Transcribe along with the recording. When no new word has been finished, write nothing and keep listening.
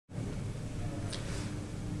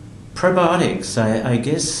Probiotics. I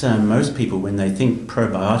guess most people, when they think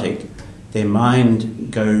probiotic, their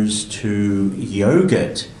mind goes to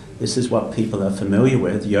yogurt. This is what people are familiar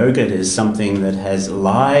with. Yogurt is something that has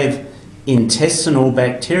live intestinal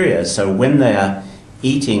bacteria. So when they are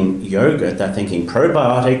eating yogurt, they're thinking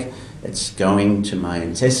probiotic, it's going to my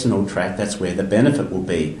intestinal tract, that's where the benefit will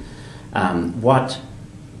be. What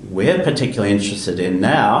we're particularly interested in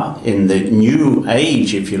now, in the new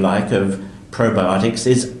age, if you like, of probiotics,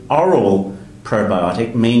 is oral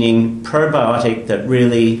probiotic, meaning probiotic that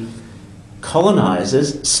really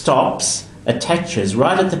colonizes, stops, attaches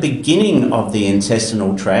right at the beginning of the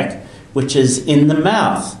intestinal tract, which is in the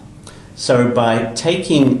mouth. So by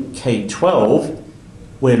taking K12,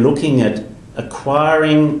 we're looking at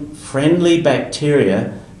acquiring friendly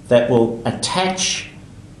bacteria that will attach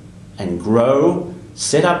and grow,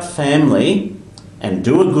 set up family, and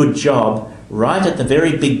do a good job right at the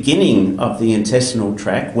very beginning of the intestinal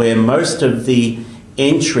tract, where most of the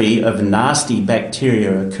entry of nasty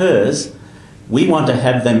bacteria occurs. We want to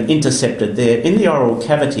have them intercepted there in the oral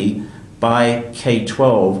cavity by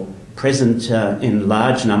K12, present in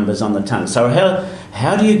large numbers on the tongue. So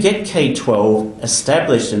how do you get K12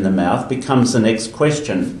 established in the mouth becomes the next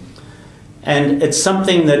question. And it's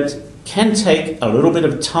something that can take a little bit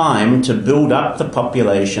of time to build up the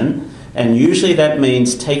population, and usually that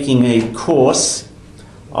means taking a course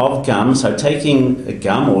of gum, so taking a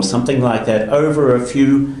gum or something like that over a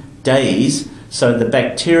few days, so the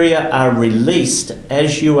bacteria are released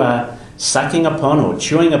as you are sucking upon or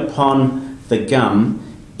chewing upon the gum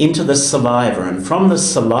into the saliva, and from the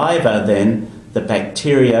saliva then the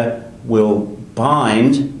bacteria will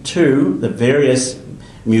bind to the various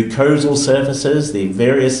mucosal surfaces, the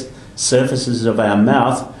various surfaces of our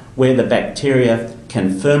mouth, where the bacteria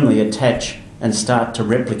can firmly attach and start to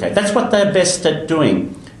replicate. That's what they're best at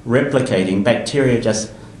doing, replicating. Bacteria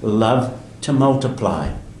just love to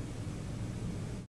multiply.